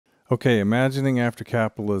Okay, imagining after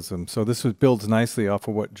capitalism. So builds nicely off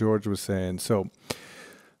of what George was saying. So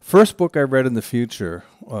first book I read in the future,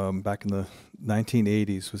 back in the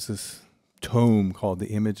 1980s, was this tome called The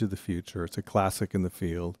Image of the Future. It's a classic in the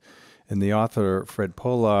field. And the author, Fred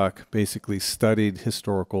Polak, basically studied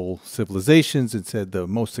historical civilizations and said the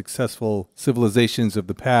most successful civilizations of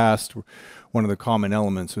the past, one of the common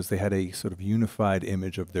elements was they had a sort of unified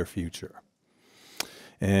image of their future.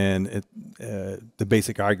 And the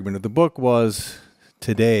basic argument of the book was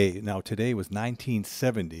today was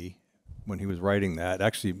 1970 when he was writing that.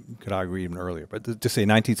 Actually, you could argue even earlier, but to say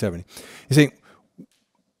 1970. He's saying,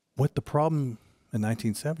 what the problem in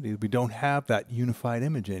 1970 is we don't have that unified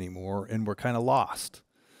image anymore, and we're kind of lost.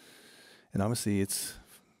 And obviously, it's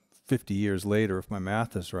 50 years later, if my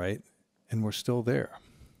math is right, and we're still there.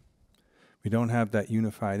 We don't have that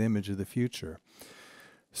unified image of the future.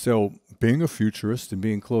 So being a futurist and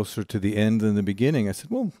being closer to the end than the beginning, I said,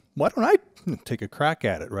 well, why don't I take a crack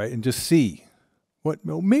at it, right? And just see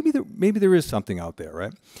maybe there is something out there,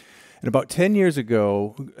 right? And about 10 years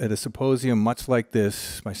ago, at a symposium much like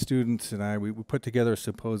this, my students and I, we put together a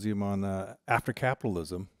symposium on after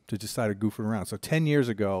capitalism to just start goofing around. So 10 years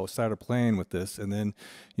ago, I started playing with this, and then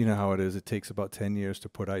you know how it is. It takes about 10 years to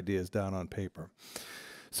put ideas down on paper.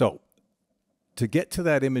 So to get to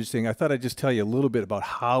that image thing, I thought I'd just tell you a little bit about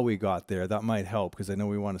how we got there. That might help, because I know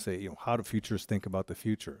we want to say, how do futurists think about the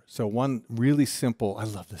future? So one really simple, I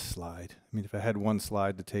love this slide. I mean, if I had one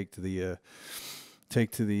slide to take to the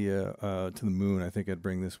moon, I think I'd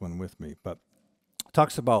bring this one with me. But it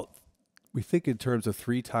talks about, we think in terms of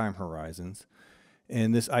 3 time horizons,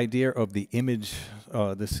 and this idea of the image,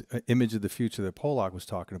 this image of the future that Polak was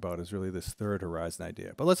talking about is really this third horizon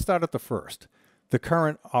idea. But let's start at the first. The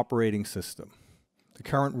current operating system, the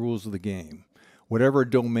current rules of the game, whatever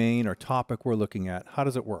domain or topic we're looking at, how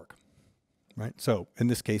does it work? Right? So in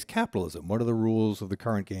this case, capitalism. What are the rules of the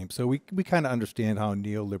current game? So we kind of understand how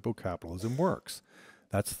neoliberal capitalism works.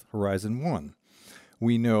 That's horizon 1.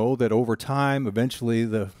 We know that over time, eventually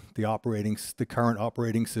the current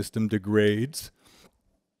operating system degrades,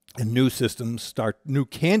 and new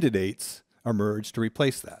candidates emerge to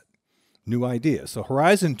replace that. New ideas. So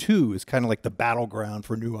horizon 2 is kind of like the battleground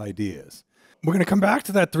for new ideas. We're going to come back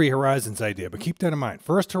to that 3 horizons idea, but keep that in mind.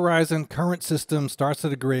 First horizon, current system starts to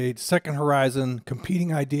degrade. Second horizon,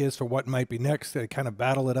 competing ideas for what might be next. They kind of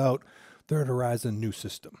battle it out. Third horizon, new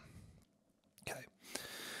system. Okay.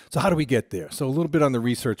 So how do we get there? So a little bit on the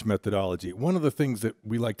research methodology. One of the things that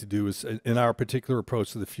we like to do is, in our particular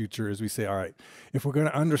approach to the future, is we say, all right, if we're going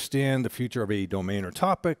to understand the future of a domain or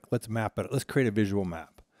topic, let's map it. Let's create a visual map.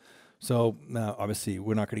 So now, obviously,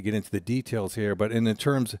 we're not going to get into the details here, but in the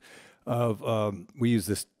terms of, we use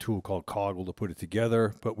this tool called Coggle to put it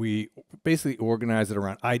together, but we basically organize it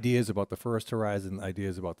around ideas about the first horizon,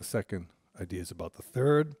 ideas about the second, ideas about the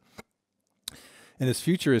third. And as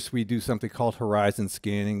futurists, we do something called horizon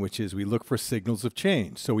scanning, which is we look for signals of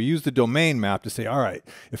change. So we use the domain map to say, all right,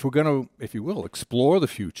 if we're going to, if you will, explore the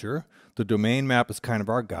future, the domain map is kind of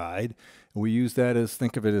our guide. And we use that as,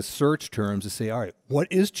 think of it as search terms to say, all right, what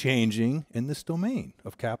is changing in this domain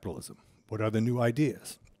of capitalism? What are the new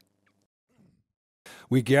ideas?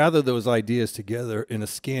 We gather those ideas together in a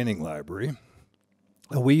scanning library.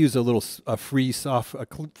 We use a free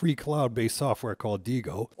cloud-based software called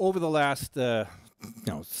Digo. Over the last 7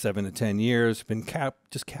 to 10 years, been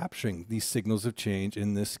just capturing these signals of change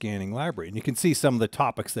in this scanning library. And you can see some of the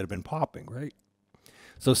topics that have been popping, right?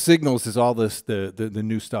 So signals is all this, the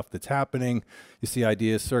new stuff that's happening. You see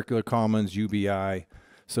ideas, circular commons, UBI.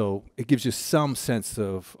 So it gives you some sense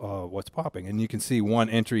of what's popping. And you can see one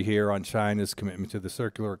entry here on China's commitment to the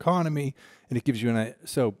circular economy. And it gives you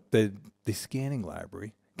so the scanning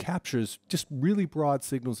library captures just really broad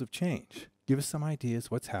signals of change. Give us some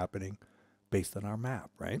ideas what's happening based on our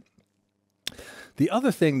map, right? The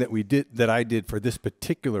other thing that I did for this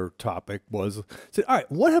particular topic was say, all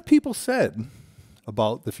right, what have people said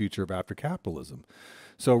about the future of after capitalism?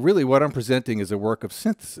 So really what I'm presenting is a work of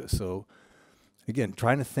synthesis. So again,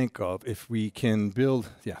 trying to think of if we can build,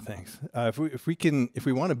 if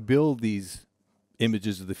we want to build these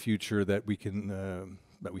images of the future that we can,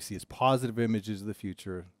 that we see as positive images of the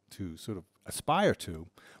future to sort of aspire to,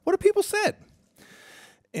 what have people said?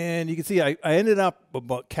 And you can see I ended up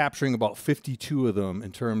capturing about 52 of them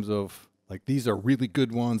in terms of, like, these are really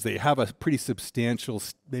good ones. They have a pretty substantial,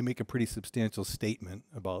 they make a pretty substantial statement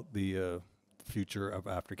about the future of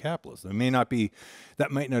after capitalism. It may not be, that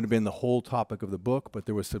might not have been the whole topic of the book, but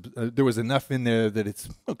there was enough in there that it's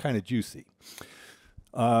kind of juicy.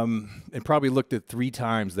 And probably looked at 3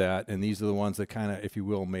 times that, and these are the ones that kind of, if you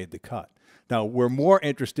will, made the cut. Now, we're more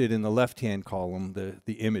interested in the left-hand column,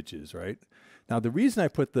 the images, right? Now, the reason I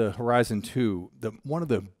put the Horizon 2, one of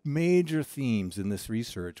the major themes in this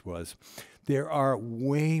research was there are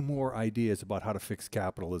way more ideas about how to fix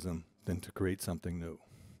capitalism than to create something new.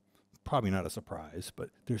 Probably not a surprise, but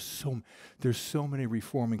there's so many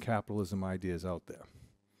reforming capitalism ideas out there.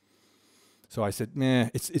 So I said, meh,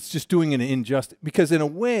 it's just doing an injustice, because in a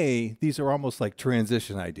way, these are almost like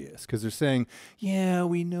transition ideas, because they're saying, yeah,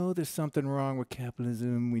 we know there's something wrong with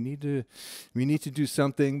capitalism. We need to do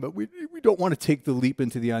something, but we don't want to take the leap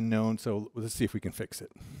into the unknown. So let's see if we can fix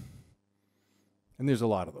it. And there's a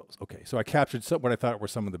lot of those. Okay, so I captured what I thought were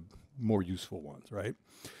some of the more useful ones, right?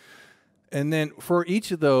 And then for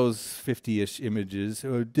each of those 50-ish images,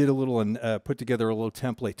 did a little put together a little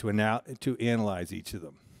template to analyze each of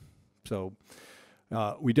them. So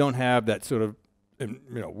we don't have that sort of,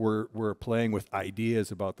 we're playing with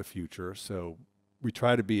ideas about the future. So we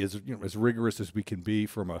try to be as rigorous as we can be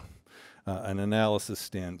from an analysis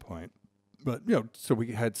standpoint. But so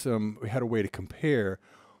we had a way to compare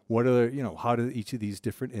how do each of these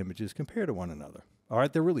different images compare to one another. All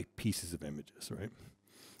right, they're really pieces of images, right?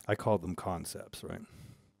 I call them concepts, right?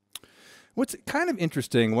 What's kind of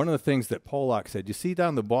interesting, one of the things that Pollock said, you see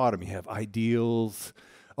down the bottom, you have ideals,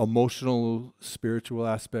 emotional, spiritual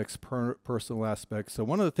aspects, personal aspects. So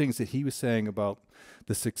one of the things that he was saying about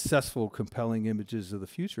the successful, compelling images of the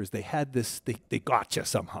future is they had this, they got you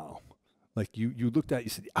somehow. Like you looked at it, you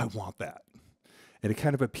said, I want that. And it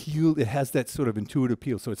kind of appealed, it has that sort of intuitive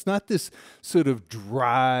appeal. So it's not this sort of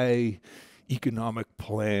dry economic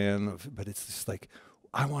plan, but it's just like,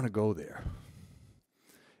 I want to go there.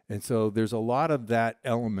 And so there's a lot of that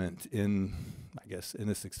element in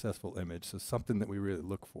a successful image. So something that we really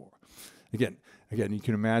look for. Again, you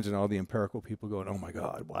can imagine all the empirical people going, "Oh my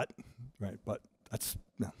God, what?" Right? But that's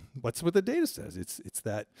what the data says. It's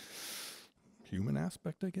that human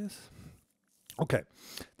aspect, I guess. Okay.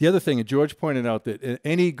 The other thing, and George pointed out that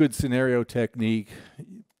any good scenario technique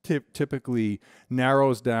typically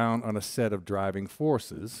narrows down on a set of driving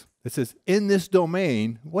forces. It says, in this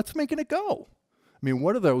domain, what's making it go? I mean,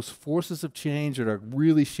 what are those forces of change that are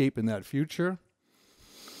really shaping that future?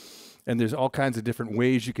 And there's all kinds of different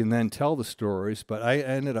ways you can then tell the stories, but I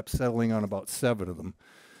ended up settling on about 7 of them.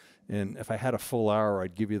 And if I had a full hour,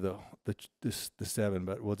 I'd give you the 7,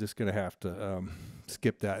 but we're just going to have to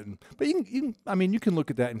skip that. But you can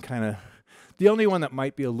look at that and kind of, the only one that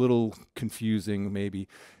might be a little confusing, maybe,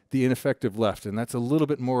 the ineffective left, and that's a little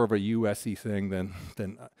bit more of a U.S.y thing than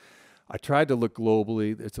I tried to look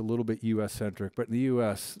globally. It's a little bit U.S.-centric, but in the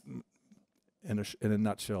U.S., in a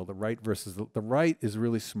nutshell, the right versus the right is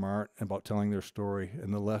really smart about telling their story,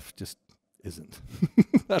 and the left just isn't.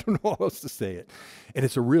 I don't know how else to say it, and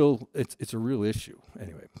it's a real issue.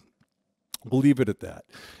 Anyway, we'll leave it at that.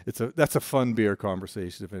 That's a fun beer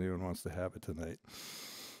conversation if anyone wants to have it tonight.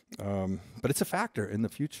 But it's a factor in the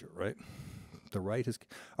future, right? The right is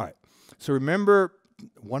all right. So remember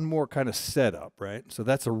one more kind of setup, right? So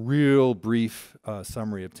that's a real brief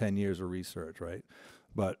summary of 10 years of research, right?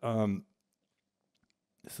 But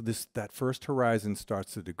so that first horizon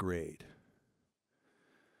starts to degrade.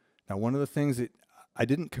 Now, one of the things that I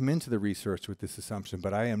didn't come into the research with this assumption,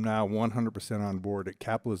 but I am now 100% on board that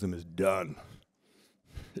capitalism is done.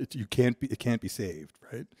 It can't be saved,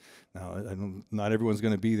 right? Now, not everyone's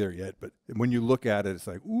going to be there yet, but when you look at it, it's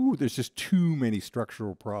like, ooh, there's just too many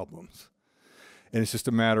structural problems. And it's just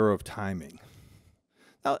a matter of timing.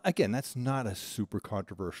 Now, again, that's not a super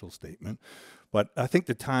controversial statement, but I think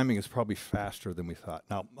the timing is probably faster than we thought.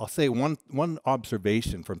 Now, I'll say one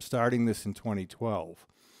observation from starting this in 2012.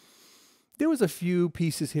 There was a few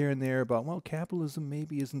pieces here and there about, well, capitalism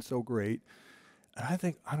maybe isn't so great. And I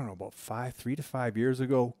think, I don't know, about 3 to 5 years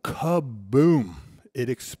ago, kaboom, it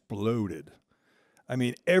exploded. I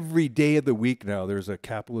mean, every day of the week now, there's a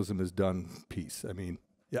capitalism is done piece. I mean,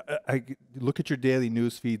 yeah, I look at your daily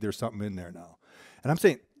news feed, there's something in there now. And I'm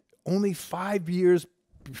saying only 5 years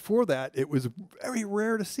before that, it was very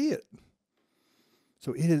rare to see it.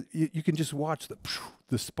 So it is, you can just watch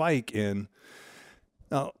the spike in.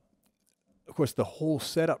 Now, of course, the whole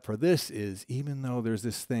setup for this is, even though there's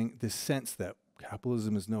this sense that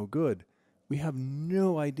capitalism is no good, we have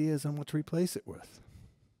no ideas on what to replace it with.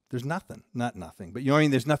 There's nothing, not nothing, but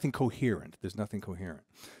there's nothing coherent. There's nothing coherent.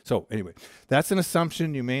 So anyway, that's an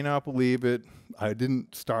assumption. You may not believe it. I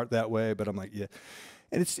didn't start that way, but I'm like, yeah.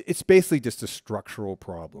 And it's basically just a structural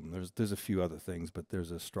problem. There's a few other things, but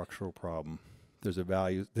there's a structural problem. there's a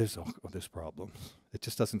value, there's problems. It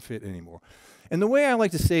just doesn't fit anymore. And the way I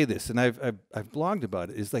like to say this, and I've blogged about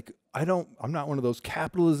it, is like, I'm not one of those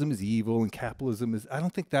capitalism is evil and capitalism is, I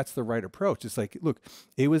don't think that's the right approach. It's like, look,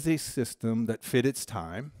 it was a system that fit its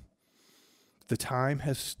time.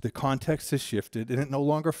 The context has shifted and it no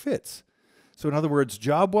longer fits. So in other words,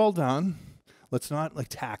 job well done. Let's not like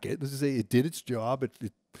tack it. Let's just say it did its job.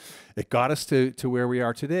 It got us to where we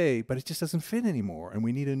are today, but it just doesn't fit anymore, and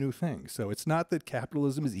we need a new thing. So it's not that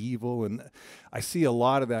capitalism is evil, and I see a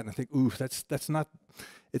lot of that, and I think, ooh, that's not.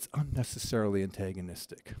 It's unnecessarily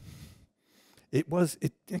antagonistic. It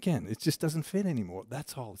just doesn't fit anymore.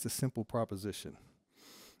 That's all. It's a simple proposition.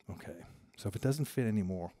 Okay, so if it doesn't fit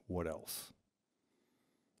anymore, what else?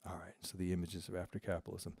 All right, so the images of after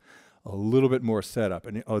capitalism. A little bit more setup,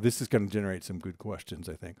 and this is going to generate some good questions,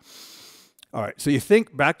 I think. All right, so you think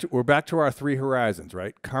we're back to our 3 horizons,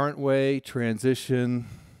 right? Current way, transition,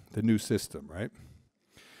 the new system, right?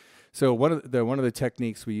 So one of the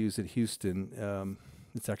techniques we use at Houston,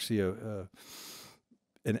 it's actually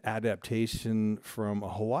an adaptation from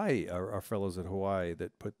Hawaii, our fellows at Hawaii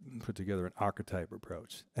that put together an archetype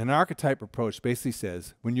approach. An archetype approach basically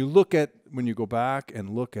says, when you go back and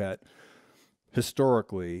look at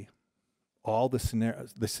historically all the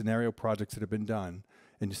scenario projects that have been done,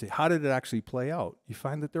 and you say, how did it actually play out? You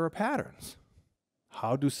find that there are patterns.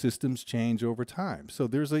 How do systems change over time? So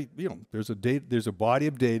there's a body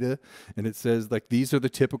of data, and it says like these are the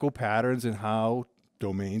typical patterns in how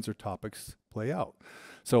domains or topics play out.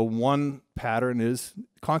 So one pattern is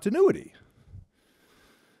continuity.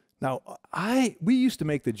 Now, we used to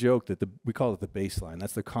make the joke that we call it the baseline.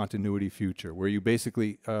 That's the continuity future, where you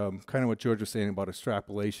basically, kind of what George was saying about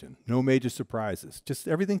extrapolation. No major surprises. Just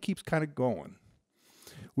everything keeps kind of going.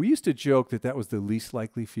 We used to joke that that was the least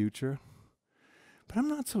likely future, but I'm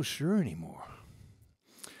not so sure anymore.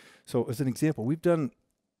 So as an example, we've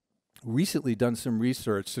recently done some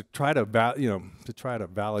research to try to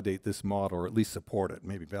validate this model, or at least support it.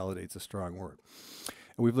 Maybe validate's a strong word.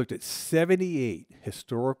 And we've looked at 78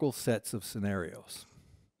 historical sets of scenarios.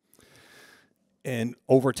 And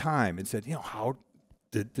over time, and said, how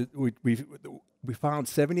did we found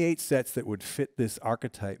 78 sets that would fit this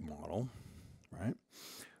archetype model, right?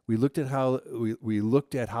 We looked at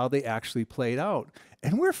how they actually played out,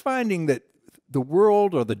 and we're finding that the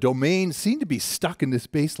world or the domain seemed to be stuck in this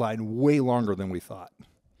baseline way longer than we thought.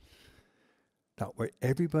 Now,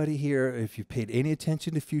 everybody here, if you paid any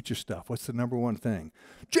attention to future stuff, what's the number one thing?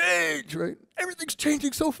 Change, right? Everything's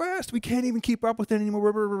changing so fast, we can't even keep up with it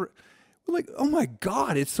anymore. We're like, oh my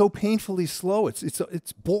God, it's so painfully slow.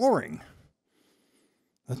 It's boring.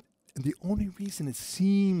 And the only reason it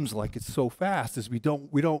seems like it's so fast is we don't,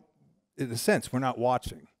 in a sense, we're not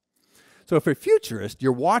watching. So if you're a futurist,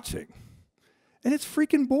 you're watching. And it's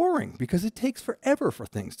freaking boring because it takes forever for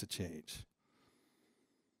things to change.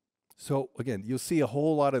 So again, you'll see a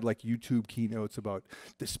whole lot of like YouTube keynotes about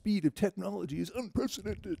the speed of technology is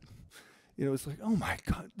unprecedented. It's like, oh my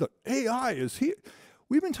God, look, AI is here.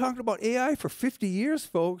 We've been talking about AI for 50 years,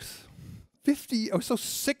 folks. 50, I'm so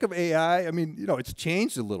sick of AI. I mean, it's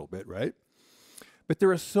changed a little bit, right? But there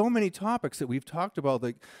are so many topics that we've talked about,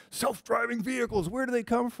 like self-driving vehicles. Where do they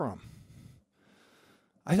come from?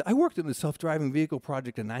 I worked in the self-driving vehicle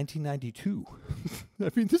project in 1992.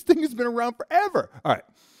 I mean, this thing has been around forever. All right.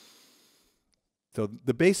 So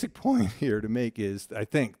the basic point here to make is, I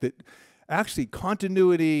think, that actually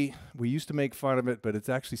continuity, we used to make fun of it, but it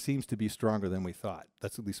actually seems to be stronger than we thought.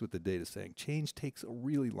 That's at least what the data is saying. Change takes a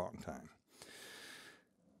really long time.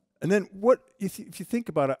 And then if you think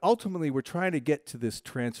about it, ultimately we're trying to get to this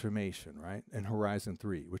transformation, right? In Horizon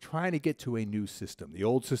 3. We're trying to get to a new system. The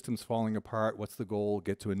old system's falling apart. What's the goal?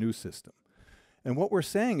 Get to a new system. And what we're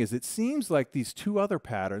saying is it seems like these 2 other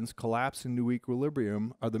patterns, collapse and new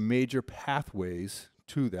equilibrium, are the major pathways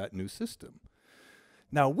to that new system.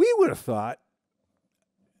 Now, we would have thought,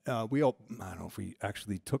 I don't know if we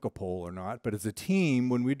actually took a poll or not, but as a team,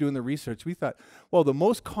 when we were doing the research, we thought, well, the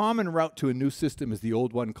most common route to a new system is the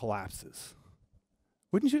old one collapses.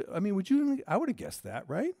 Wouldn't you? I mean, I would have guessed that,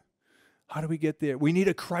 right? How do we get there? We need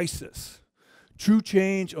a crisis. True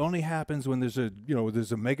change only happens when there's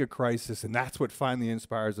a mega crisis, and that's what finally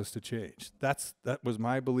inspires us to change. That was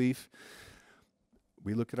my belief.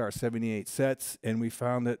 We looked at our 78 sets, and we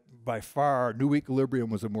found that by far, new equilibrium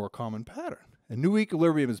was a more common pattern. And new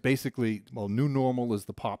equilibrium is basically, new normal is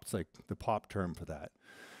the pop term for that.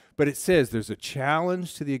 But it says there's a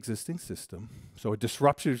challenge to the existing system. So a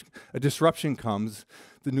disruption comes,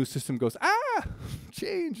 the new system goes,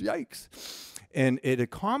 change, yikes. And it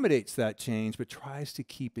accommodates that change, but tries to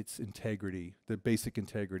keep its integrity, the basic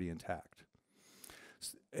integrity, intact.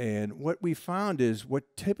 And what we found is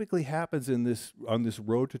what typically happens in this on this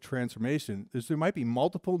road to transformation is there might be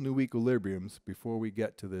multiple new equilibriums before we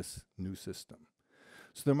get to this new system.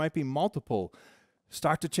 So there might be multiple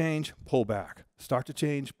start to change, pull back, start to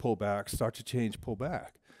change, pull back, start to change, pull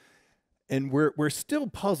back. And we're still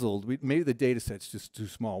puzzled. Maybe the data set's just too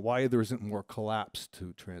small. Why there isn't more collapse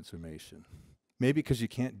to transformation? Maybe because you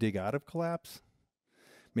can't dig out of collapse.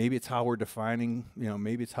 Maybe it's how we're defining,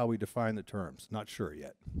 maybe it's how we define the terms. Not sure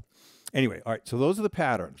yet. Anyway, all right, so those are the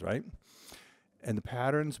patterns, right? And the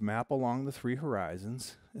patterns map along the three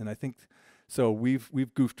horizons. And I think, so we've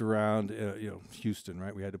goofed around, Houston,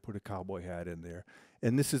 right? We had to put a cowboy hat in there.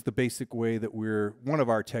 And this is the basic way that one of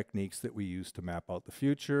our techniques that we use to map out the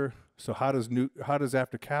future. So how does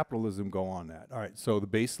after capitalism go on that? All right, so the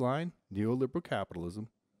baseline, neoliberal capitalism,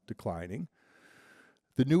 declining.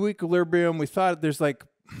 The new equilibrium, we thought there's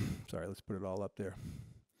sorry, let's put it all up there.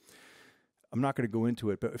 I'm not going to go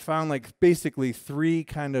into it, but we found basically three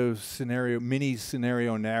kind of mini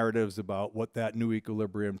scenario narratives about what that new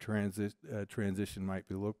equilibrium transition might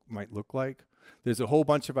look like. There's a whole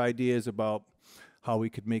bunch of ideas about how we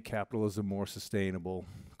could make capitalism more sustainable,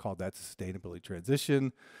 called that sustainability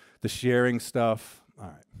transition, the sharing stuff. All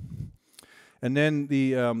right. And then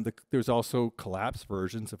there's also collapse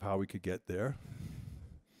versions of how we could get there.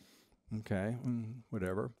 Okay,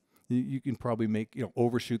 whatever. You can probably make,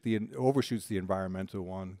 overshoots the environmental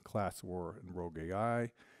one, class war and rogue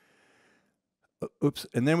AI. Oops,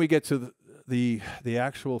 and then we get to the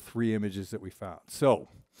actual three images that we found. So,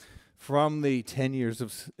 from the 10 years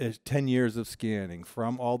of scanning,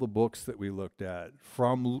 from all the books that we looked at,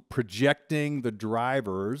 from projecting the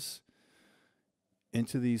drivers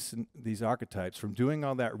into these archetypes, from doing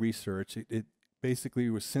all that research, it basically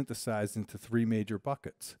was synthesized into three major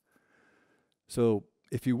buckets. So,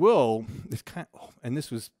 if you will, it's and this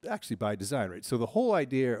was actually by design, right? So the whole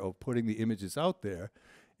idea of putting the images out there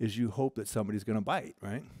is you hope that somebody's going to bite,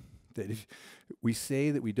 right? That if we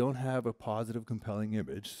say that we don't have a positive, compelling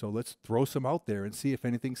image, so let's throw some out there and see if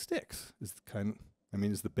anything sticks. Is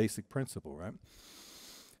the basic principle, right?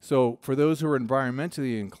 So for those who are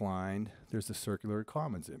environmentally inclined, there's the circular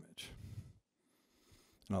commons image.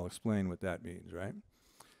 And I'll explain what that means, right?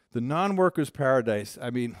 The non-workers' paradise, I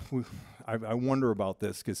wonder about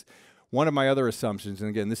this because one of my other assumptions, and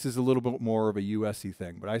again, this is a little bit more of a US-y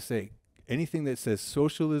thing, but I say anything that says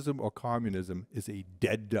socialism or communism is a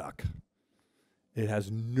dead duck. It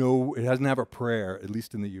doesn't have a prayer, at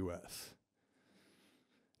least in the US.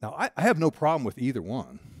 Now, I have no problem with either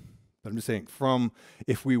one. But I'm just saying,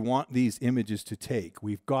 if we want these images to take,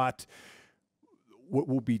 we've got what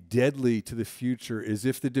will be deadly to the future is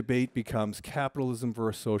if the debate becomes capitalism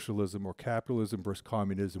versus socialism or capitalism versus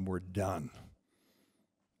communism, we're done.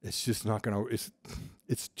 It's just not going to,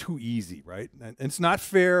 it's too easy, right? And it's not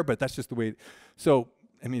fair, but that's just the way. So,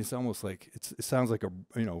 it's almost like, it sounds like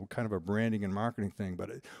kind of a branding and marketing thing, but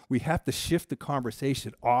we have to shift the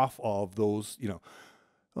conversation off of those,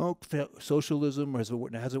 socialism, has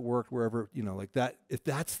it worked wherever, like that. If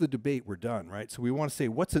that's the debate, we're done, right? So we want to say,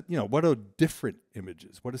 what are different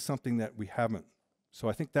images? What is something that we haven't? So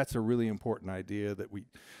I think that's a really important idea that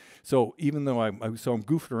so even though I'm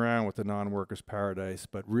goofing around with the non-workers' paradise,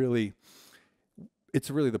 but really, it's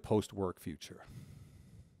really the post-work future.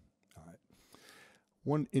 All right.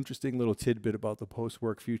 One interesting little tidbit about the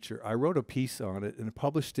post-work future, I wrote a piece on it and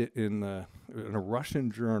published it in a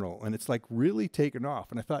Russian journal, and it's really taken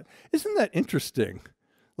off. And I thought, isn't that interesting?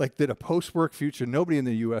 That a post-work future, nobody in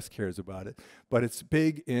the US cares about it, but it's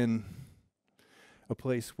big in a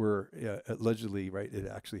place where allegedly, right, it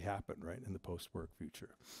actually happened, right, in the post-work future.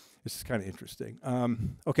 This is kind of interesting.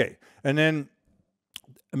 Okay, and then,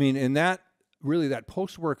 in that, really that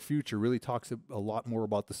post-work future really talks a lot more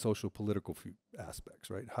about the social political aspects,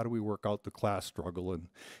 right? How do we work out the class struggle and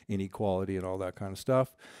inequality and all that kind of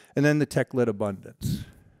stuff? And then the tech-led abundance,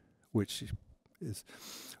 which is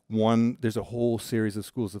there's a whole series of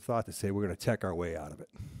schools of thought that say we're going to tech our way out of it.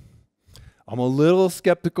 I'm a little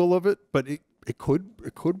skeptical of it, but it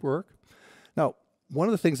could work. Now, one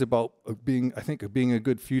of the things about being a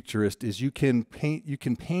good futurist is you can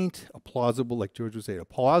paint a plausible, like George would say, a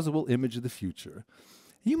plausible image of the future.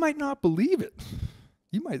 You might not believe it.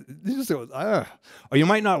 You might or you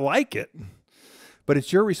might not like it. But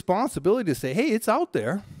it's your responsibility to say, hey, it's out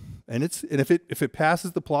there, and if it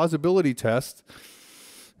passes the plausibility test,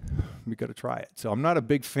 we got to try it. So I'm not a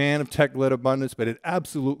big fan of tech-led abundance, but it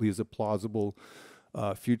absolutely is a plausible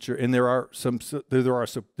future, and there is some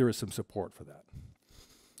support for that.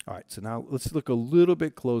 All right, so now let's look a little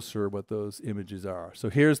bit closer what those images are. So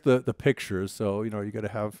here's the pictures. So you got to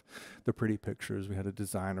have the pretty pictures. We had a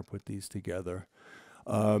designer put these together.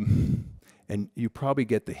 And you probably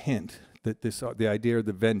get the hint that the idea of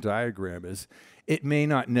the Venn diagram is it may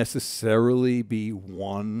not necessarily be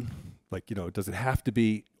one, like, does it have to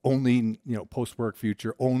be only, post-work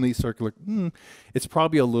future, only circular? It's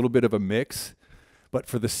probably a little bit of a mix, but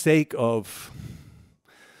for the sake of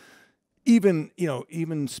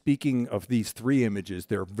even speaking of these three images,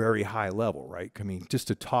 they're very high level, right? I mean, just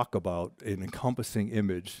to talk about an encompassing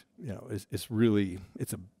image,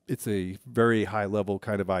 it's a very high level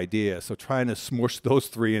kind of idea. So trying to smush those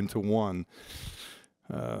three into one,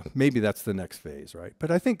 maybe that's the next phase, right?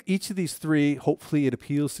 But I think each of these three, hopefully it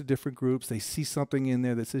appeals to different groups. They see something in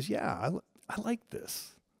there that says, yeah, I like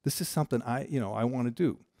this. This is something I want to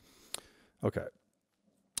do. Okay.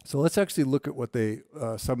 So let's actually look at what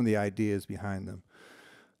some of the ideas behind them.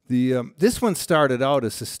 This one started out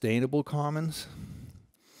as sustainable commons,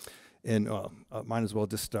 and might as well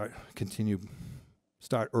just start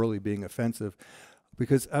early being offensive,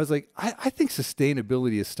 because I was like, I think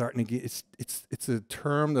sustainability is starting to get it's a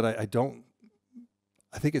term that I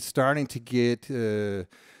think it's starting to get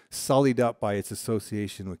sullied up by its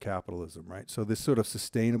association with capitalism, right? So this sort of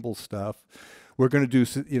sustainable stuff. We're going to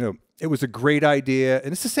do, it was a great idea.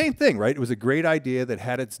 And it's the same thing, right? It was a great idea that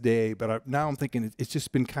had its day. But now I'm thinking it's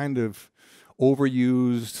just been kind of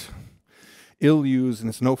overused, ill-used, and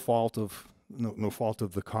it's no fault of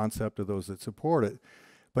the concept of those that support it.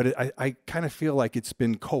 But I kind of feel like it's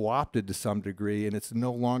been co-opted to some degree, and it's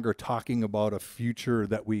no longer talking about a future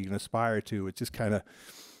that we can aspire to. It's just kind of,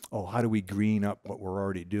 how do we green up what we're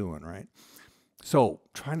already doing, right? So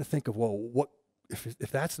trying to think of, what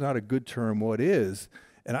if that's not a good term, what is?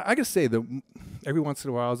 And I gotta say that every once in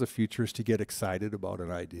a while as a futurist, you get excited about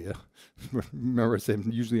an idea. Remember I said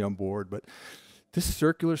I'm usually on board, but this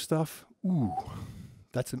circular stuff,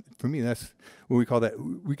 for me, that's what we call that.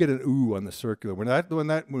 We get an ooh on the circular.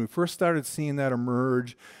 When we first started seeing that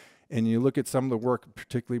emerge, and you look at some of the work,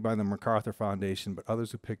 particularly by the MacArthur Foundation, but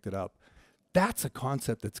others who picked it up, that's a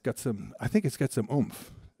concept that's got I think it's got some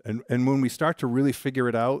oomph. And when we start to really figure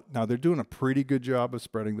it out, now they're doing a pretty good job of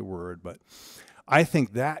spreading the word, but I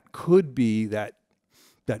think that could be that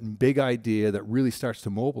big idea that really starts to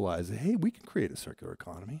mobilize. Hey, we can create a circular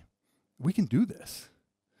economy. We can do this.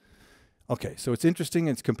 Okay, so it's interesting.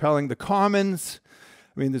 It's compelling. The commons.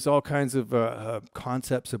 I mean, there's all kinds of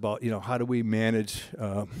concepts about how do we manage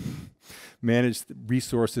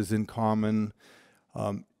resources in common.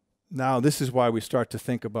 Now, this is why we start to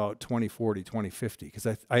think about 2040, 2050, because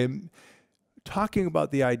I am talking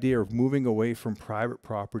about the idea of moving away from private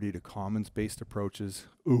property to commons-based approaches.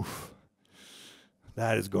 Oof,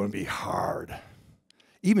 that is going to be hard.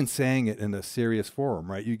 Even saying it in a serious forum,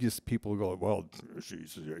 right? People go, well,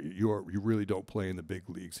 geez, you really don't play in the big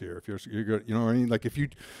leagues here. If you're good, what I mean? Like if you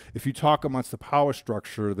talk amongst the power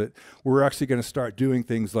structure that we're actually going to start doing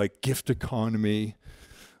things like gift economy,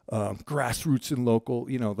 grassroots and local,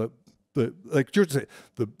 like George said,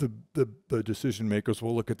 the decision makers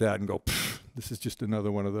will look at that and go, this is just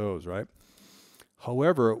another one of those, right?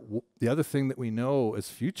 However, the other thing that we know as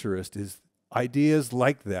futurists is ideas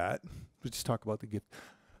like that, let's just talk about the gift,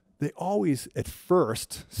 they always at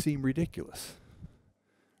first seem ridiculous.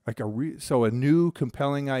 Like so a new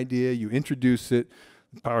compelling idea, you introduce it,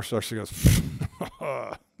 the power structure goes,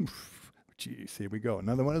 geez, here we go.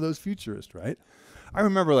 Another one of those futurists, right? I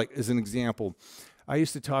remember, like, as an example, I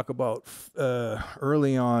used to talk about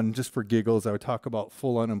early on, just for giggles, I would talk about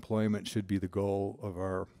full unemployment should be the goal of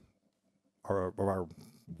our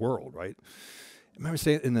world, right? I remember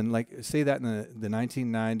saying, and then say that in the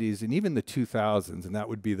 1990s and even the 2000s, and that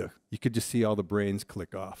would be you could just see all the brains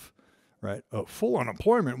click off, right? Oh, full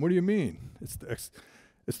unemployment, what do you mean? It's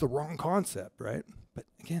the wrong concept, right? But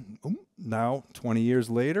again, now 20 years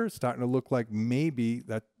later, it's starting to look like maybe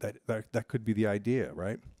that could be the idea,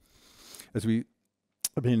 right?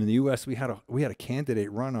 In the U.S., we had a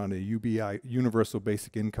candidate run on a UBI, Universal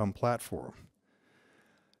Basic Income platform.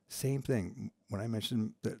 Same thing. When I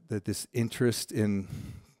mentioned that this interest in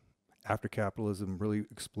after capitalism really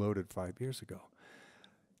exploded 5 years ago.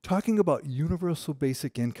 Talking about universal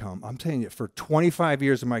basic income, I'm telling you, for 25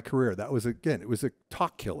 years of my career, it was a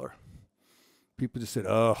talk killer. People just said,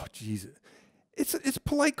 "Oh, geez." It's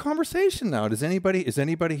polite conversation now. Is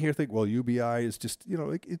anybody here think, well, UBI is just,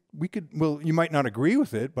 you might not agree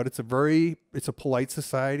with it, but it's a polite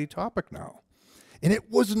society topic now. And it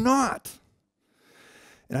was not.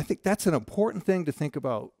 And I think that's an important thing to think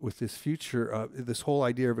about with this future, this whole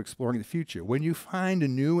idea of exploring the future. When you find a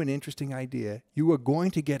new and interesting idea, you are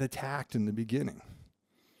going to get attacked in the beginning.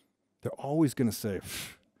 They're always going to say,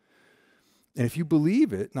 And if you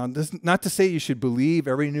believe it, now this, not to say you should believe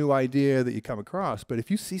every new idea that you come across, but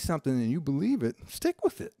if you see something and you believe it, stick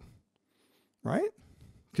with it, right?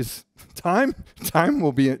 Because time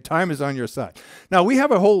is on your side. Now we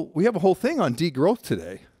have a whole thing on degrowth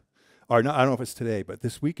today, or no, I don't know if it's today, but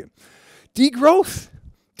this weekend. Degrowth.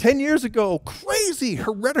 10 years ago, crazy,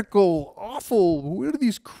 heretical, awful. Who are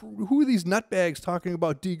these nutbags talking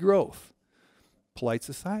about degrowth? Polite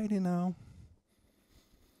society now,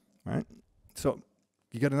 right? So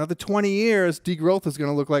you got another 20 years, degrowth is going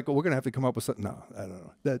to look like, well, we're going to have to come up with something. No, I don't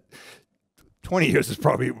know. That 20 years is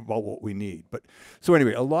probably about what we need. But so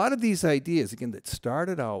anyway, a lot of these ideas, again, that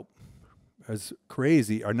started out as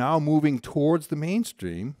crazy are now moving towards the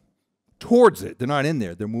mainstream, towards it. They're not in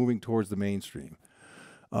there. They're moving towards the mainstream.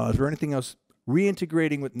 Is there anything else?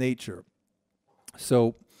 Reintegrating with nature.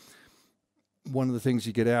 So one of the things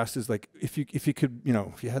you get asked is like, if you could,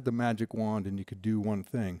 if you had the magic wand and you could do one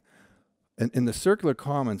thing. And in the circular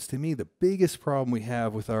commons, to me, the biggest problem we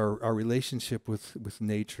have with our relationship with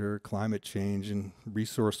nature, climate change, and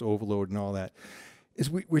resource overload and all that, is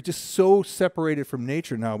we're just so separated from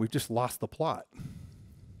nature now, we've just lost the plot.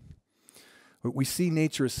 We see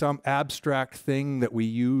nature as some abstract thing that we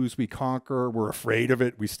use, we conquer, we're afraid of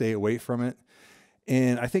it, we stay away from it.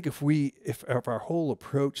 And I think if our whole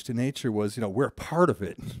approach to nature was, we're a part of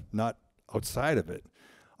it, not outside of it,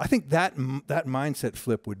 I think that mindset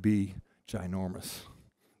flip would be ginormous.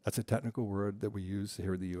 That's a technical word that we use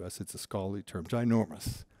here in the U.S. It's a scholarly term,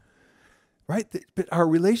 ginormous. Right? But our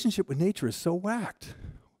relationship with nature is so whacked.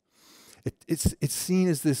 It's seen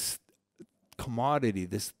as this commodity,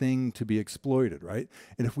 this thing to be exploited, right?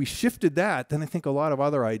 And if we shifted that, then I think a lot of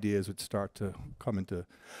other ideas would start to come into.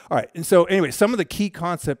 All right, and so anyway, some of the key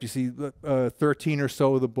concepts, you see 13 or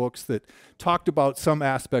so of the books that talked about some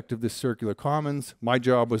aspect of this circular commons. My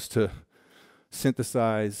job was to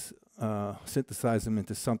synthesize them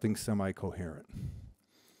into something semi-coherent.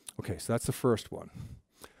 Okay, so that's the first one.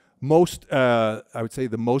 I would say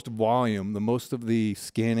the most volume, the most of the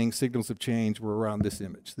scanning signals of change were around this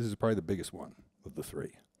image. This is probably the biggest one of the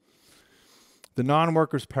three. The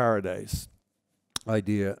non-workers paradise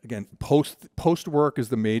idea, again, post-work is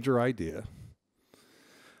the major idea.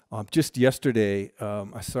 Just yesterday,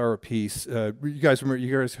 I saw a piece. You guys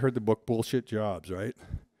heard the book Bullshit Jobs, right?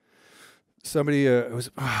 Somebody,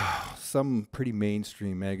 some pretty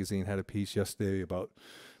mainstream magazine had a piece yesterday about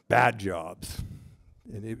bad jobs.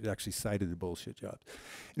 And it actually cited the bullshit jobs.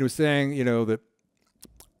 And it was saying, that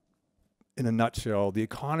in a nutshell, the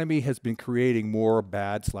economy has been creating more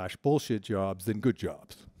bad/bullshit jobs than good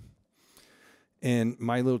jobs. And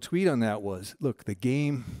my little tweet on that was, look, the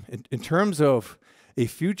game, in terms of a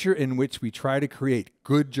future in which we try to create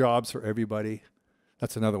good jobs for everybody,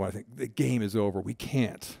 that's another one. I think the game is over. We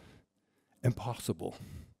can't. Impossible.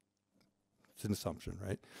 It's an assumption,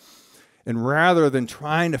 right? And rather than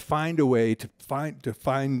trying to find a way to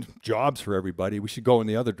find jobs for everybody, we should go in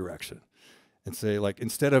the other direction and say, like,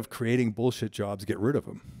 instead of creating bullshit jobs, get rid of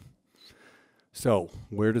them. So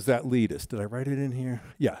where does that lead us? Did I write it in here?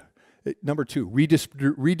 Yeah. Number 2,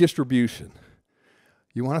 redistribution.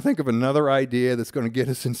 You want to think of another idea that's going to get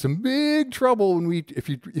us in some big trouble when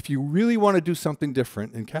if you really want to do something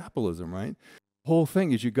different in capitalism, right? The whole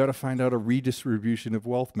thing is you got to find out a redistribution of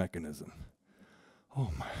wealth mechanism. Oh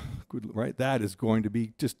my good, right? That is going to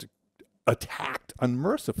be just attacked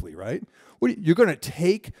unmercifully, right? You're going to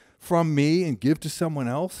take from me and give to someone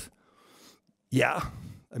else? Yeah.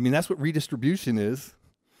 I mean, that's what redistribution is.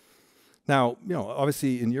 Now,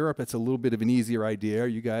 obviously in Europe, it's a little bit of an easier idea.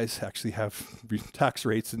 You guys actually have tax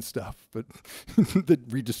rates and stuff, but that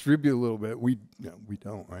redistribute a little bit. We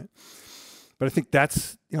don't, right? But I think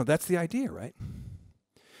that's the idea, right?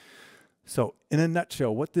 So in a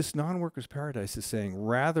nutshell, what this non-workers paradise is saying,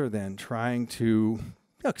 rather than trying to,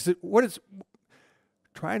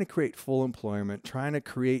 trying to create full employment, trying to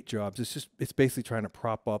create jobs, it's basically trying to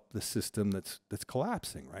prop up the system that's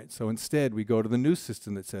collapsing, right? So instead, we go to the new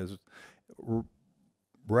system that says,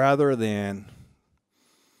 rather than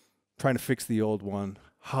trying to fix the old one,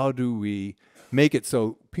 how do we make it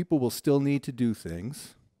so people will still need to do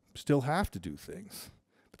things, still have to do things,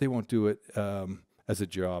 but they won't do it as a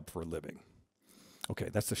job for a living. Okay,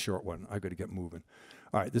 that's the short one. I've got to get moving.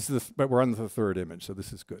 All right, but we're on the third image, so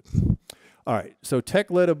this is good. All right, so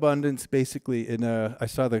tech-led abundance, basically, I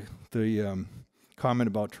saw the comment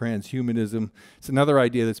about transhumanism. It's another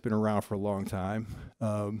idea that's been around for a long time,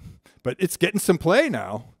 but it's getting some play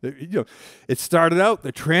now. It started out,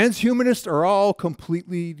 the transhumanists are all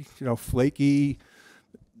completely, flaky.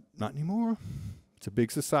 Not anymore. It's a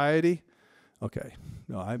big society. Okay,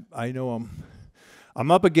 no, I know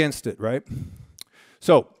I'm up against it, right?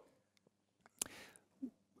 So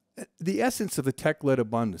the essence of the tech-led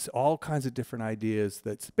abundance, all kinds of different ideas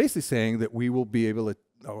that's basically saying that we will be able to,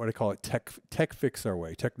 what I call it, tech fix our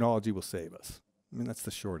way. Technology will save us. I mean, that's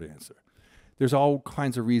the short answer. There's all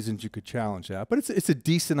kinds of reasons you could challenge that, but it's a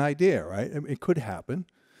decent idea, right? I mean, it could happen.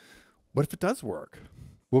 What if it does work?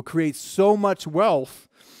 We'll create so much wealth.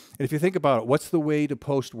 And if you think about it, what's the way to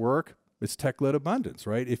post work? It's tech-led abundance,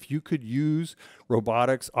 right? If you could use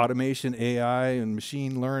robotics, automation, AI, and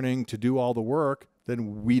machine learning to do all the work,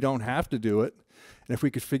 then we don't have to do it. And if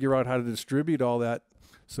we could figure out how to distribute all that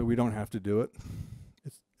so we don't have to do it,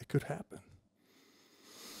 it could happen.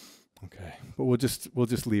 Okay, but we'll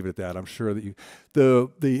just leave it at that. I'm sure that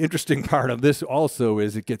the interesting part of this also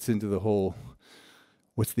is it gets into the whole,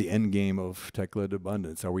 what's the end game of tech-led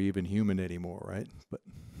abundance? Are we even human anymore, right? But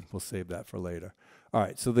we'll save that for later. All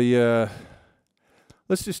right, so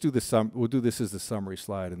let's just do the we'll do this as the summary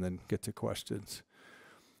slide and then get to questions.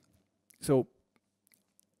 So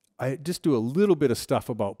I just do a little bit of stuff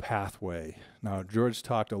about pathway. Now, George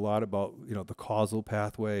talked a lot about, the causal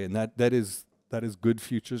pathway, and that is good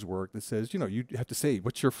futures work that says, you have to say,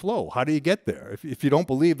 what's your flow? How do you get there? If you don't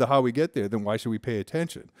believe the how we get there, then why should we pay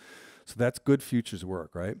attention? So that's good futures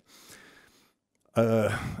work, right?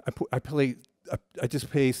 I just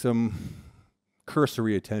pay some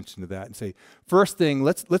cursory attention to that and say, first thing,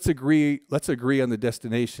 let's agree on the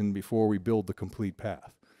destination before we build the complete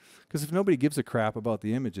path. Because if nobody gives a crap about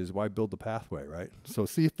the images, why build the pathway, right? So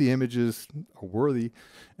see if the images are worthy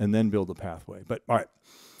and then build the pathway. But all right,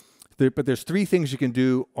 but there's three things you can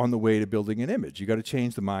do on the way to building an image. You got to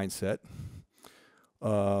change the mindset.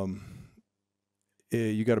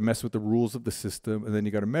 You got to mess with the rules of the system, and then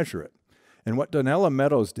you got to measure it. And what Donella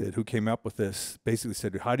Meadows did, who came up with this, basically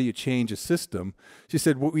said, how do you change a system? She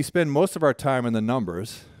said, well, we spend most of our time in the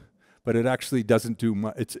numbers, but it actually doesn't do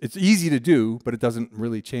much. It's easy to do, but it doesn't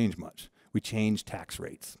really change much. We change tax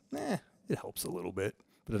rates. It helps a little bit,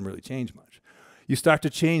 but it doesn't really change much. You start to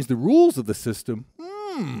change the rules of the system,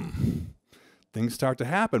 things start to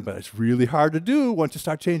happen, but it's really hard to do. Once you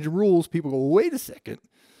start changing rules, people go, wait a second,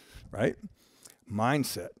 right?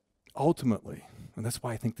 Mindset, ultimately. And that's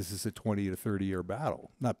why I think this is a 20 to 30 year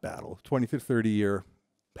battle, not battle, 20 to 30 year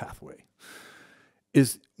pathway.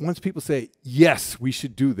 Is once people say, yes, we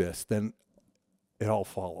should do this, then it all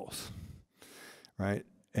follows, right?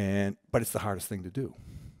 But it's the hardest thing to do,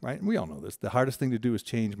 right? And we all know this. The hardest thing to do is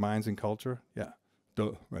change minds and culture. Yeah,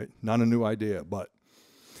 duh, right? Not a new idea, but.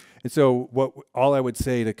 And so all I would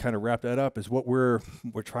say to kind of wrap that up is what we're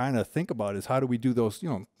trying to think about is how do we do those,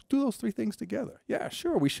 do those three things together. Yeah,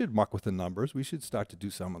 sure, we should muck with the numbers. We should start to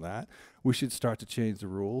do some of that. We should start to change the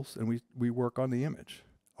rules, and we work on the image,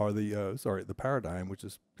 or the paradigm, which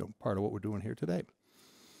is part of what we're doing here today.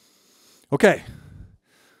 Okay.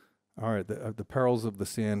 All right, the perils of the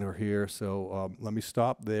sand are here, so let me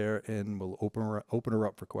stop there, and we'll open her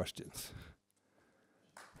up for questions.